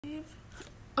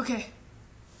Okay.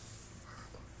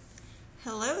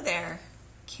 Hello there,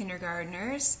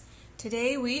 kindergartners.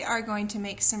 Today we are going to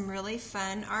make some really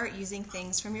fun art using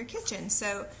things from your kitchen.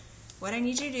 So what I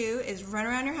need you to do is run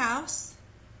around your house,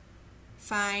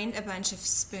 find a bunch of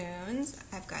spoons.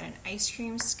 I've got an ice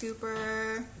cream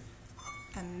scooper,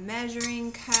 a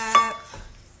measuring cup,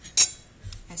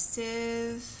 a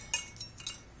sieve,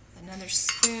 another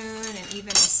spoon, and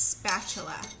even a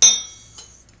spatula.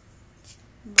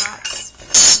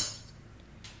 Lots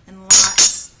and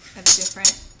lots of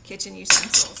different kitchen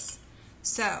utensils.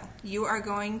 So you are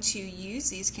going to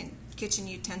use these kitchen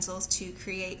utensils to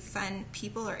create fun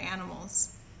people or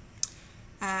animals.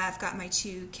 I've got my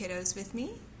two kiddos with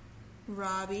me.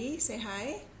 Robbie, say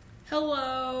hi.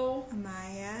 Hello.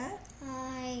 Maya.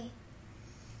 Hi.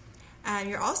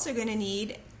 You're also going to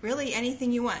need really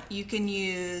anything you want. You can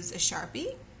use a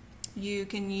Sharpie. You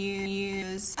can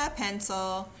use a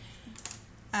pencil.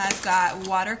 I've got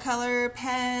watercolor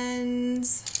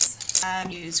pens.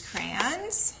 Use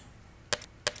crayons.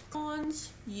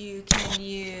 You can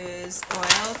use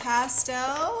oil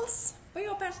pastels.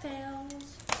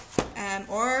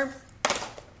 Or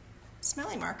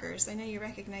smelly markers. I know you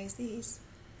recognize these.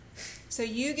 So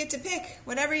you get to pick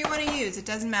whatever you want to use. It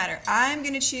doesn't matter. I'm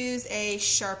going to choose a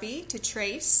Sharpie to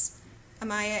trace.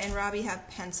 Amaya and Robbie have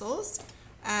pencils.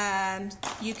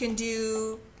 You can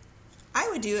do, I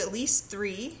would do at least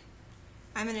 3.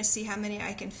 I'm going to see how many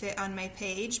I can fit on my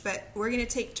page, but we're going to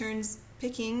take turns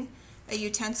picking a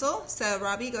utensil. So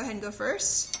Robbie, go ahead and go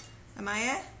first.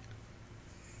 Amaya?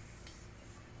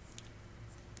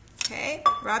 Okay,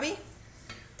 Robbie?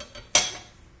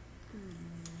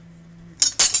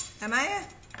 Amaya?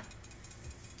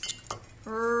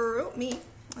 Me.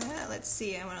 Let's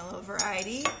see, I want a little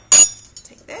variety.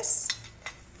 Take this.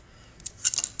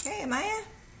 Okay, Amaya?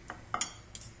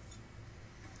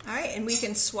 Alright, and we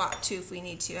can swap too if we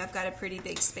need to. I've got a pretty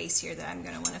big space here that I'm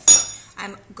going to want to fill.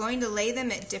 I'm going to lay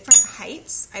them at different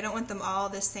heights. I don't want them all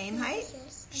the same height.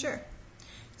 Sure.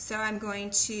 So I'm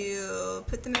going to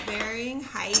put them at varying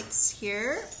heights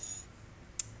here.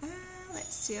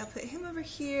 Let's see, I'll put him over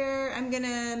here. I'm going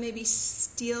to maybe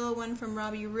steal one from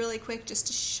Robbie really quick just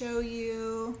to show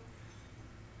you.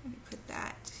 Let me put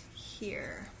that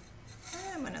here.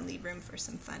 I'm going to leave room for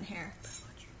some fun here.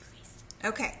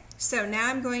 Okay, so now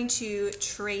I'm going to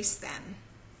trace them.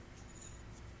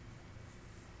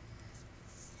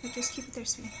 Just keep it there,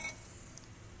 sweetie.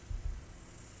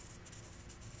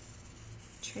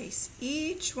 Trace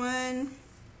each one.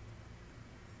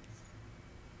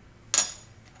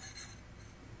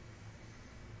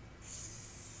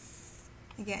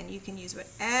 Again, you can use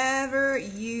whatever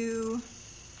you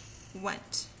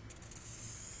want.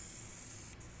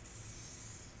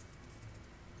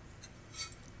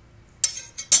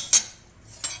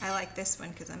 I like this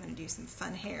one because I'm going to do some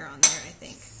fun hair on there, I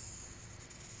think.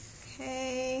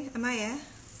 Okay, Amaya,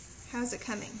 how's it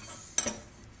coming?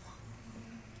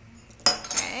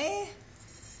 Okay,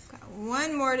 got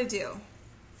one more to do.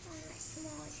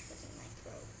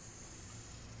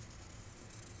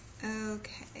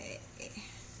 Okay,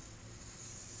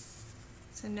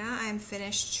 so now I'm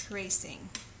finished tracing.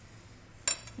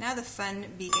 Now the fun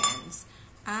begins.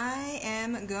 I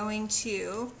am going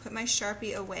to put my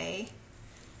Sharpie away,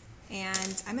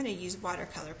 and I'm going to use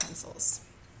watercolor pencils.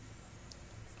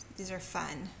 These are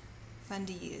fun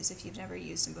to use if you've never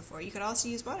used them before. You could also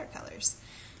use watercolors.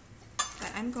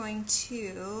 But I'm going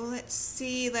to, let's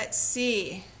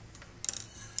see.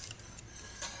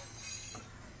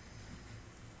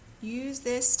 Use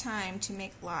this time to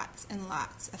make lots and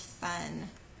lots of fun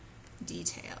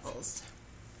details.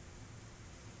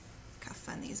 Look how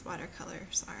fun these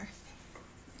watercolors are.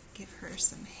 Give her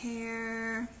some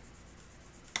hair.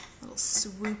 A little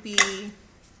swoopy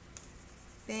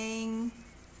thing.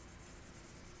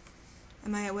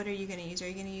 Amaya, what are you going to use? Are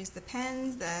you going to use the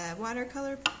pens, the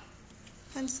watercolor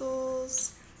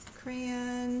pencils,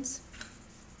 crayons?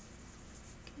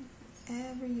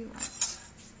 Whatever you want.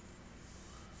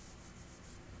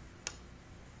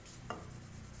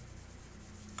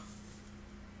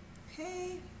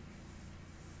 Okay.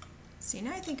 See,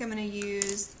 now I think I'm going to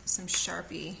use some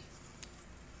Sharpie.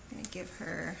 I'm going to give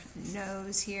her a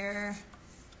nose here.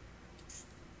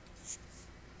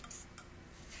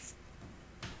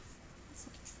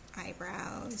 Some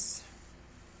eyebrows.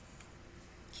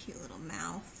 Cute little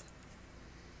mouth.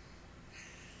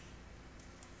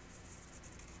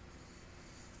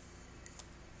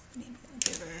 Maybe I'll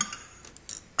give her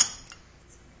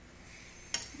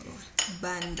a little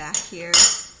bun back here.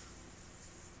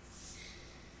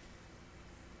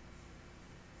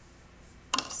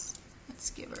 Let's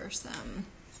give her some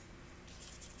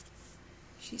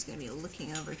She's going to be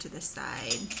looking over to the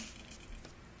side.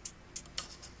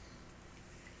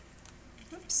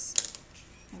 Oops.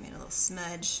 I made a little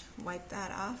smudge. Wipe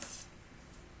that off.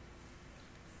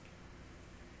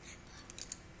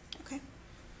 Okay.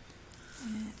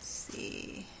 Let's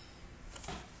see.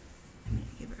 I'm going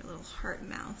to give her a little heart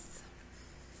mouth.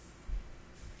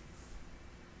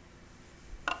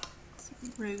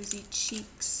 Some rosy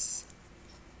cheeks.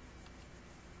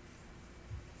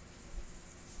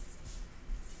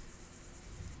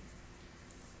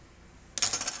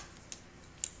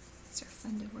 These are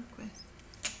fun to work with.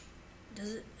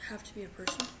 Does it have to be a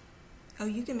person? Oh,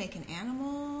 you can make an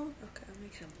animal. Okay, I'll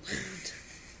make a balloon.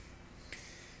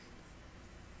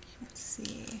 Let's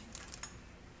see.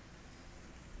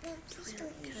 Yeah, please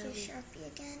don't use your Sharpie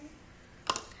again.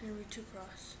 Can I read two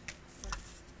cross?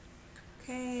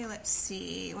 Okay, let's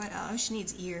see. What else? Oh, she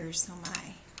needs ears. Oh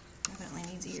my.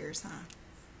 Definitely needs ears, huh?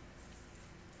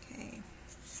 Okay.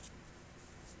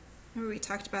 Remember we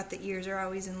talked about the ears are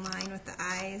always in line with the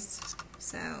eyes?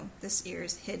 So this ear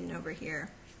is hidden over here.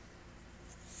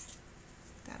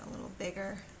 Got a little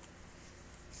bigger.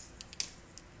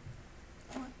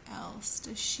 What else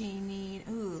does she need?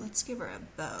 Ooh, let's give her a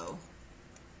bow.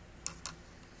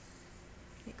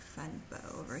 Big fun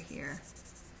bow over here.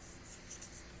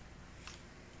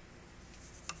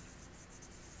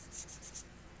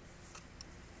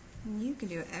 And you can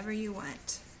do whatever you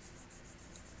want.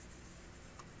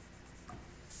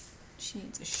 She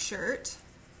needs a shirt.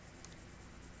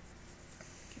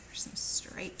 Give her some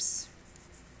stripes.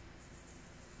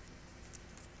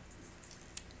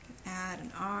 Add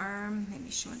an arm.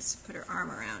 Maybe she wants to put her arm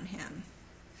around him.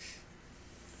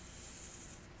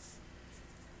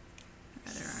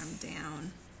 Other arm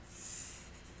down.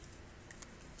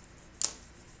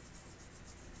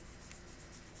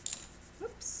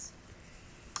 Whoops.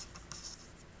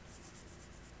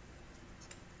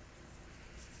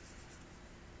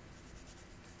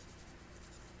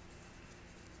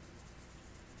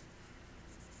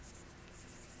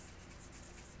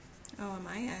 Oh,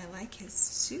 Amaya, I like his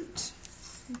suit.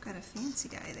 You've got a fancy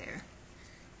guy there.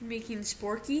 You're making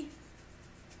Sporky?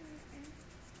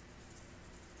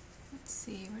 Let's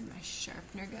see, where'd my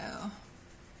sharpener go?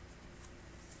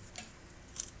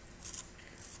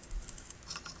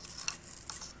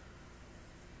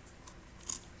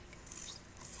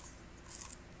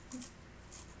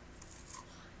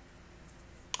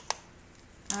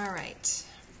 All right,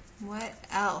 what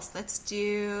else? Let's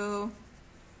do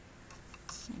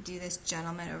this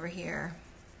gentleman over here.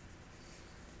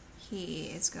 He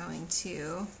is going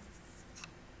to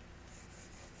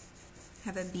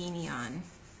have a beanie on.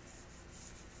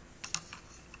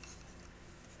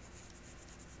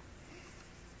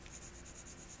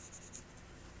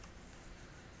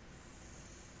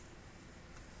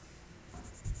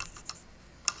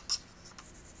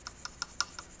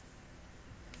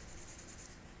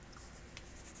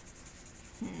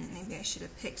 Maybe I should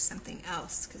have picked something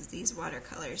else because these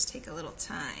watercolors take a little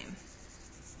time.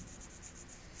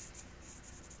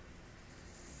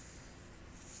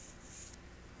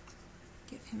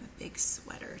 Give him a big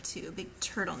sweater too, a big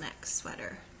turtleneck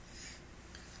sweater.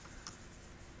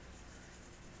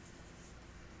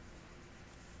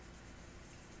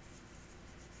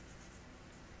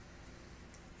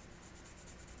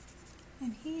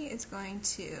 And he is going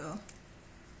to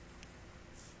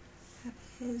have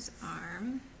his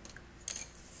arm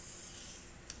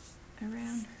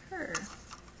around her.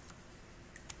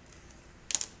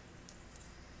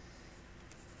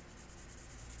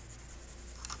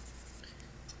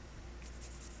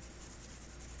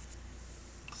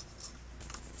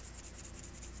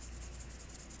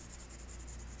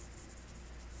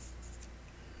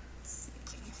 Let's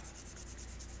see.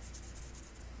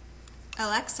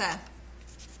 Alexa,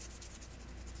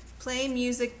 play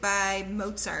music by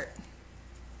Mozart.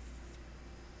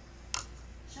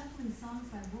 Shuffling songs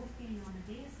by Wolfgang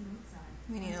Amadeus Mozart.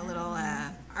 We need a little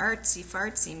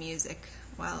artsy-fartsy music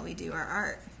while we do our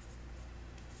art.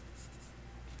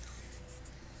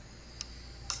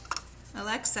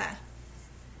 Alexa,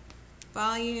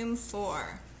 volume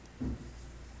 4.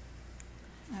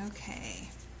 Okay.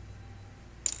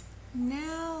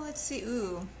 Now let's see.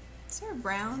 Ooh, is there a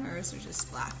brown or is there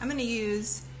just black? I'm going to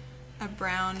use a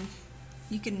brown.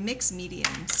 You can mix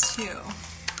mediums too.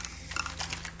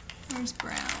 Where's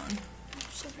brown?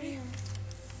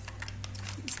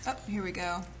 Oh, here we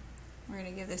go. We're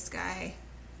going to give this guy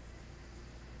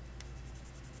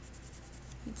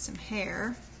need some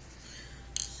hair.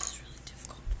 This is really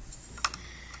difficult.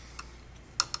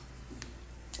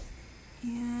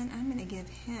 And I'm going to give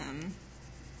him,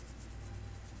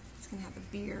 he's going to have a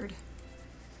beard.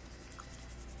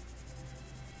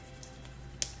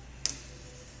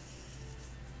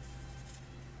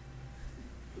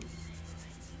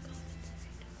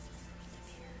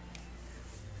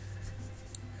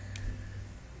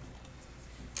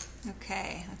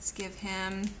 Okay, let's give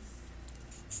him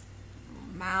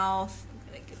a mouth. I'm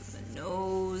gonna give him a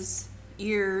nose,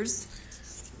 ears.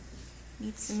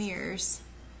 Need some ears.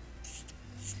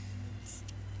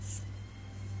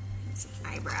 And some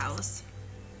eyebrows.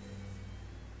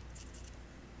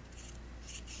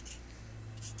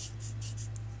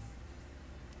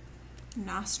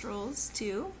 Nostrils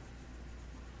too.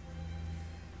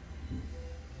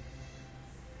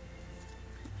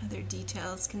 Other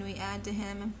details can we add to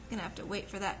him? I'm gonna have to wait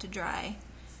for that to dry.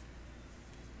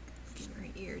 Give her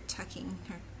ear tucking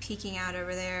or peeking out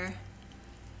over there.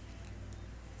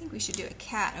 I think we should do a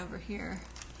cat over here.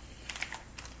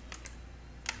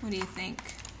 What do you think?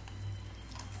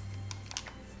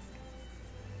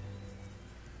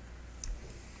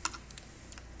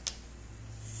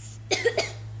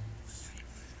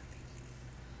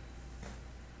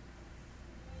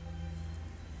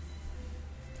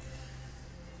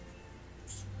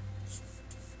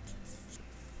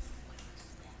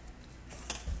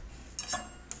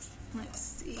 Let's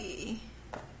see.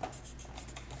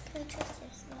 Can I twist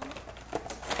this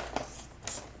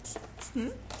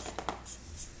one?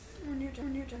 When you're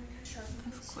done, can I sharpen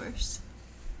Of this? course.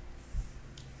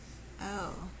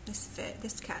 Oh,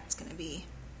 this cat's gonna be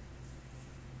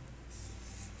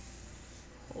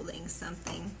holding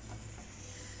something.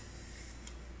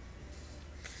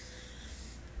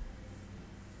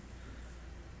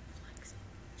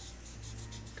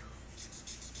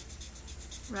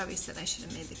 Robbie said I should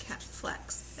have made the cat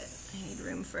flex, but I need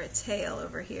room for a tail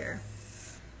over here.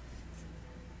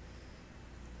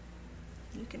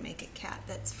 You can make a cat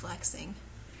that's flexing.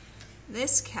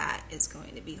 This cat is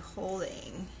going to be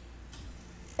holding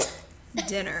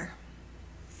dinner.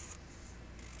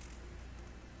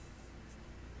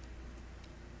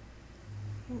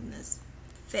 Holding this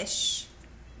fish.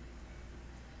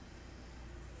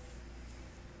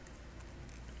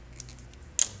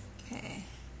 Okay.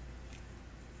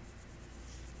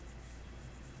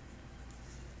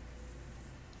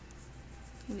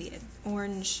 Maybe an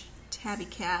orange tabby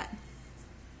cat.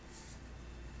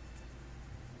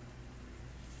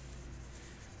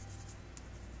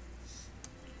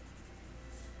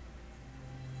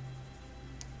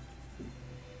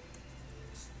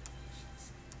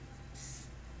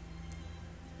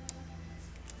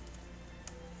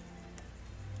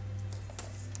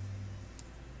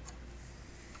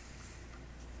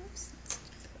 Oops.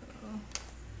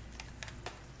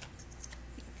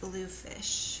 Blue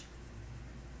fish.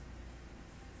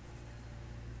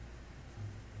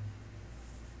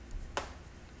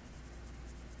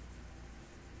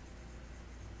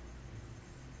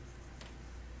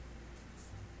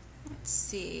 Let's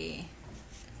see.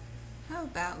 How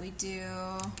about we do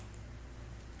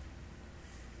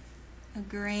a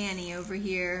granny over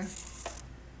here?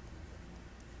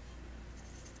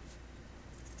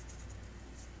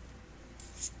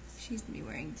 She's gonna be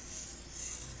wearing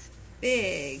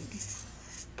big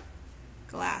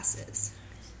glasses.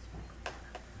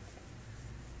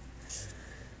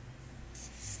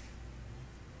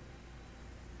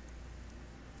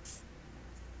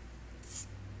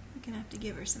 We're gonna have to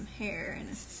give her some hair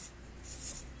and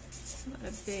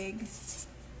a big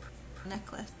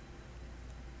necklace.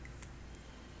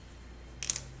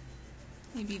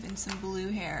 Maybe even some blue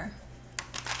hair.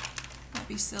 That'd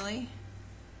be silly.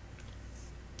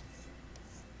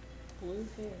 Blue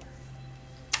hair.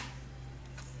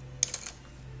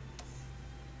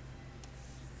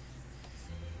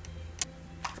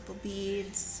 Couple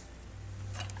beads.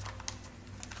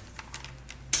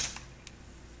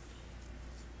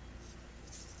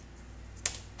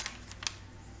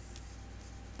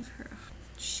 Her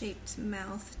shaped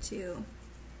mouth too.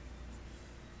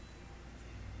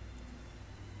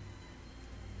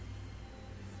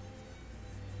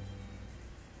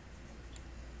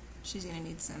 She's gonna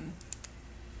need some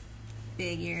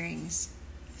big earrings.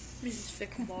 Mrs.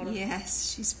 Ficklebottom.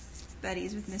 Yes, she's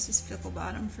buddies with Mrs.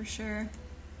 Ficklebottom for sure.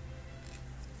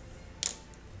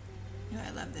 Oh,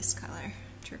 I love this color,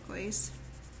 turquoise.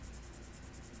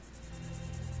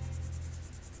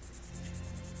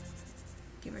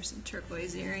 Give her some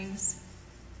turquoise earrings.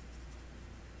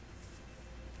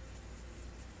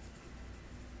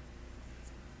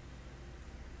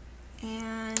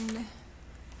 And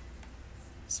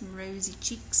some rosy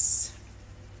cheeks.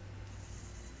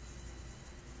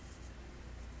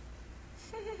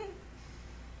 I'm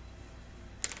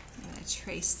going to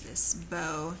trace this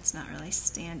bow. It's not really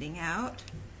standing out.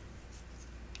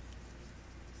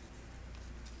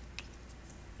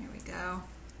 Here we go.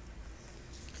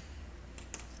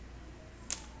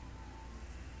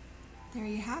 There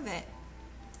you have it.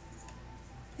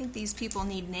 I think these people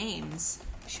need names.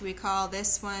 Should we call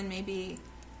this one maybe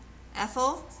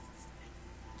Ethel?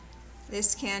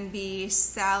 This can be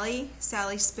Sally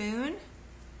Spoon.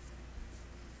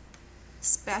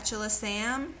 Spatula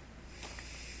Sam.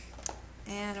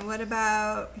 And what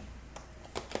about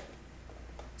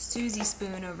Susie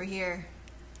Spoon over here?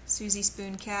 Susie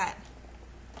Spoon Cat.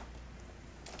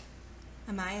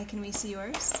 Amaya, can we see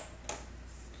yours?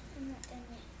 I'm not done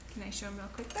yet. Can I show them real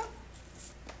quick though?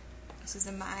 This is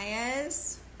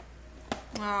Amaya's.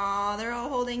 Aw, they're all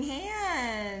holding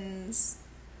hands.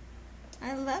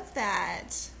 I love that.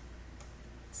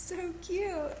 So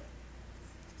cute.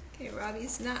 Okay,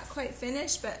 Robbie's not quite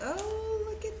finished, but oh,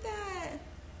 look at that.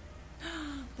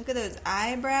 Look at those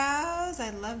eyebrows.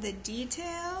 I love the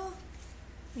detail.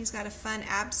 He's got a fun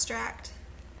abstract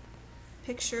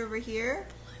picture over here.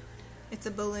 It's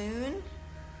a balloon.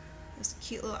 Those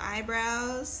cute little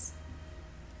eyebrows.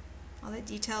 All the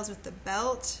details with the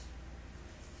belt.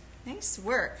 Nice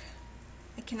work.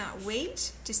 I cannot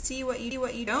wait to see what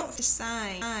you don't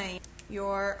sign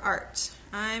your art.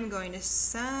 I'm going to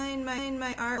sign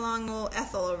my art along old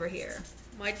Ethel over here.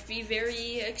 Might be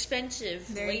very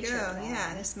expensive There later you go. on.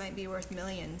 Yeah, this might be worth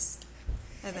millions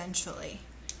eventually.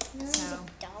 $millions? So,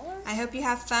 I hope you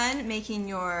have fun making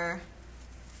your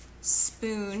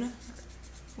spoon,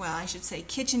 well, I should say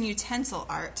kitchen utensil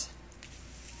art,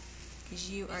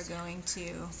 because you are going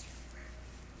to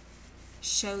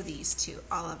show these to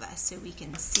all of us so we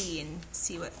can see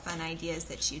what fun ideas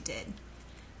that you did.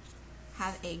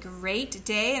 Have a great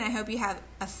day, and I hope you have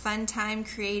a fun time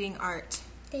creating art.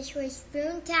 This was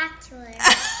spoontacular.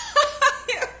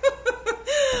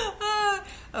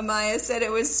 Amaya said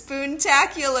it was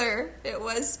spoontacular. It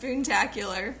was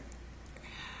spoontacular.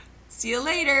 See you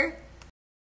later.